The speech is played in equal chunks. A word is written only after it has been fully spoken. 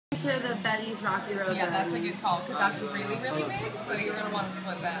sure the Betty's Rocky Road. Yeah, that's a good call because that's really big, so you're gonna want to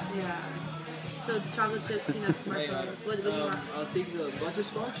split that. Yeah. So chocolate chips, peanuts, marshmallows. What do you want? I'll take the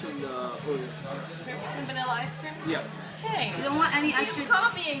butterscotch and the Oreo. And vanilla ice cream. Yeah. Hey, You don't want any he's extra.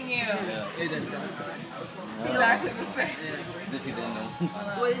 copying you. Hey, then that's Exactly the same. As if you didn't know.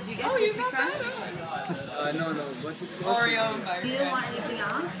 What did you get? Oh, you Krispy got Kreme? that? no, butterscotch. Oreo. You didn't want anything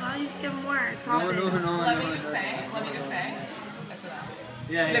else? Why don't you just give more? Toppings. No. Let me just say. That's enough.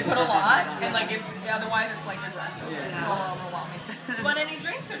 Yeah. They put a lot, and like it's otherwise it's like aggressive. Yeah. It's a little overwhelming. Want any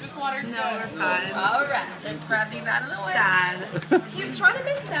drinks or just water's No, good? we're fine. All right, let's grab these out of the way. Dad. He's trying to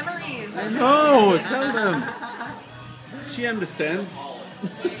make memories. No, tell them. She understands.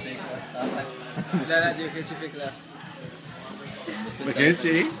 لا دي ما كانتش فيك لا. ما كانتش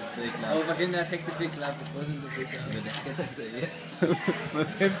ايه؟ هو فاكرني ضحكت فيك لا it wasn't the fake laugh. ضحكتك زيها. ما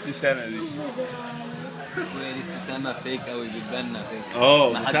فهمتش انا دي. وهي دي ابتسامة فيك قوي بتبان فيك.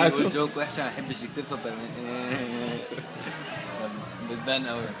 اه ما حد بتاعته. يقول جوك وحشة ما يحبش يكسفها بتبان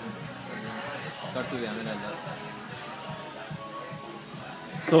قوي. كارتو بيعملها دلوقتي.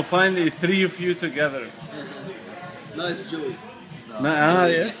 So finally, three of you together. Nice joke.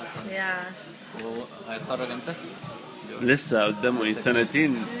 Yeah. Yeah. وهو هيتخرج امتى؟ لسه قدامه ايه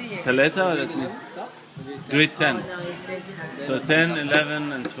سنتين 3 ولا 2 grade 10 Oh no, he's grade 10. so 10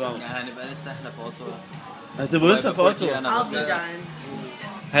 11 and 12 يعني هنبقى لسه احنا في اوتوا. هتبقوا لسه في اوتوا I'll be done.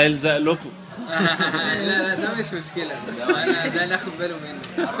 هيلزق لكم. لا ده مش مشكلة. ده ناخد باله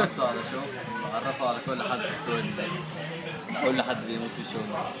منه. عرفته على شو عرفه على كل حد في فلويد. كل حد بيموت في الشو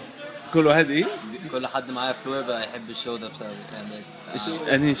ده. كل واحد ايه؟ كل حد معايا فلويد بقى يحب الشو ده بسبب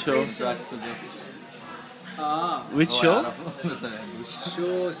انهي شو؟ which show؟ بس ما يحبوش.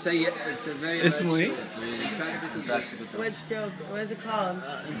 شو سيء. It's a very اسمه ايه؟ Which joke? What is it called?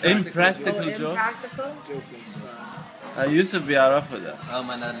 impractical Oh, joke. impractical? يوسف بيعرفه ده. اه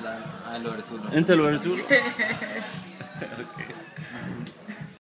ما انا اللي وريته له. انت اللي وريته له؟ اوكي